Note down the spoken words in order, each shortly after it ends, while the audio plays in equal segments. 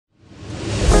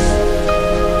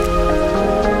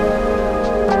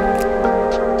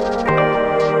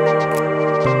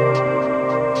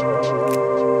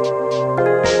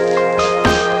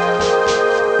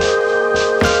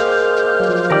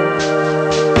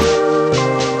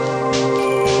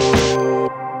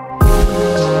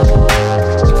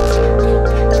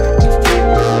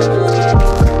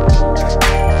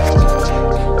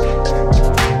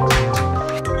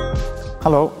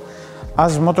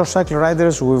As motorcycle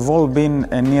riders, we've all been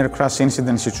a near crash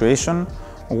incident situation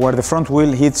where the front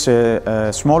wheel hits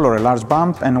a small or a large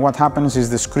bump, and what happens is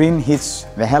the screen hits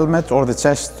the helmet or the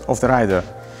chest of the rider.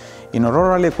 In our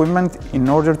rural equipment, in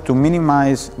order to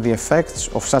minimize the effects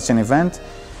of such an event,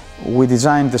 we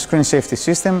designed the screen safety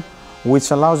system,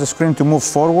 which allows the screen to move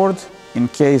forward in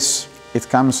case it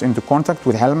comes into contact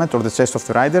with the helmet or the chest of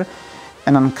the rider,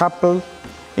 and uncouple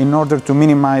in order to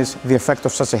minimize the effect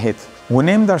of such a hit. We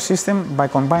named our system by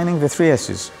combining the three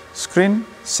S's: Screen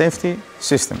Safety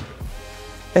System.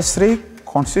 S3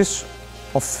 consists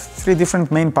of three different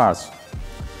main parts: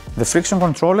 the friction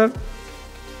controller,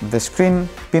 the screen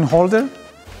pin holder,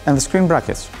 and the screen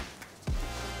brackets.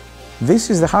 This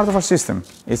is the heart of our system.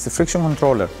 It's the friction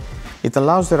controller. It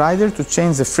allows the rider to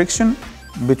change the friction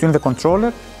between the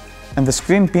controller and the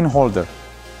screen pin holder.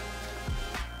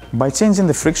 By changing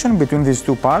the friction between these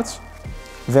two parts,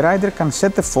 the rider can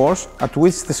set the force at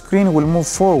which the screen will move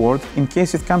forward in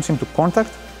case it comes into contact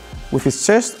with his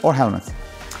chest or helmet.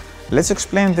 Let's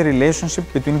explain the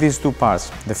relationship between these two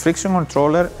parts, the friction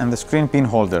controller and the screen pin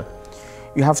holder.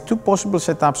 You have two possible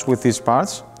setups with these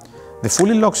parts: the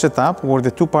fully locked setup, where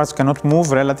the two parts cannot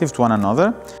move relative to one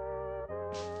another,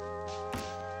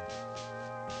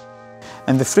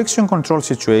 and the friction control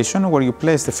situation, where you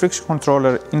place the friction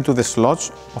controller into the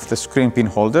slots of the screen pin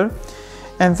holder,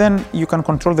 and then you can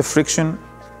control the friction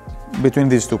between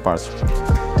these two parts.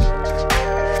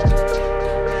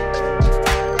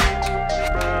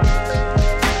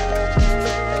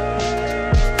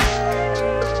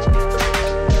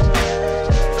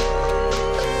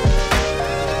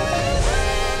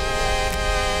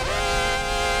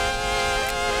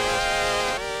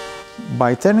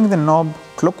 By turning the knob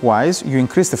clockwise, you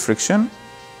increase the friction,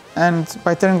 and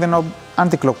by turning the knob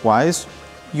anti-clockwise,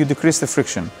 you decrease the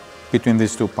friction between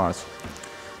these two parts.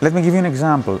 Let me give you an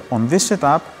example. On this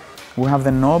setup, we have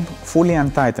the knob fully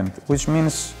untightened, which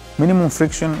means minimum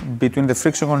friction between the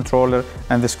friction controller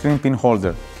and the screen pin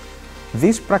holder.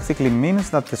 This practically means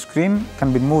that the screen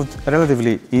can be moved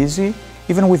relatively easy.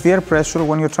 Even with the air pressure,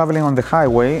 when you're traveling on the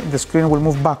highway, the screen will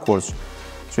move backwards.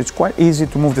 So it's quite easy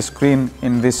to move the screen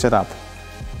in this setup.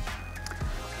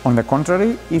 On the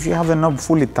contrary, if you have the knob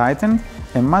fully tightened,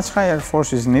 a much higher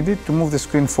force is needed to move the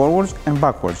screen forwards and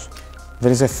backwards.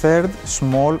 There is a third,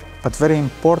 small but very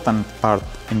important part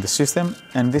in the system,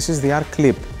 and this is the arc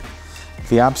clip.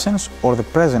 The absence or the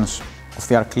presence of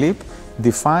the arc clip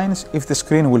defines if the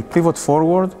screen will pivot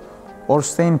forward or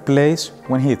stay in place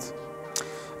when hit.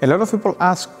 A lot of people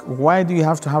ask, why do you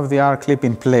have to have the arc clip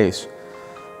in place?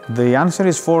 The answer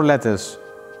is 4 letters: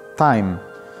 time.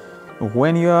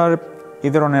 When you are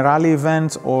either on a rally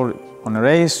event or on a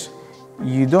race,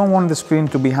 you don't want the screen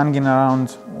to be hanging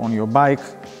around on your bike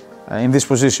in this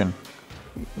position,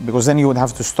 because then you would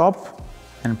have to stop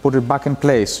and put it back in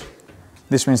place.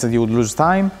 This means that you would lose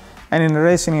time, and in a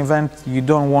racing event, you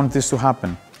don't want this to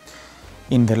happen.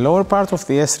 In the lower part of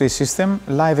the S3 system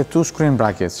lie the two screen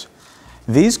brackets.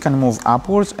 These can move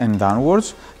upwards and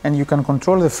downwards, and you can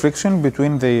control the friction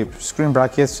between the screen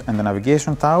brackets and the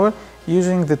navigation tower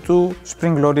using the two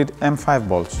spring-loaded M5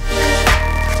 bolts.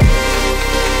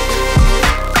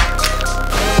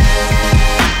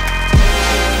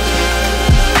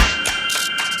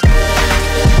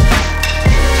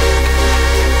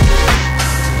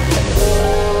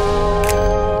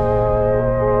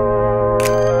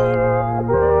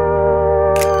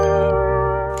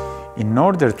 In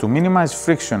order to minimize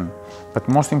friction, but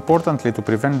most importantly to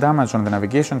prevent damage on the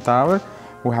navigation tower,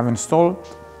 we have installed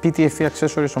PTFE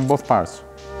accessories on both parts.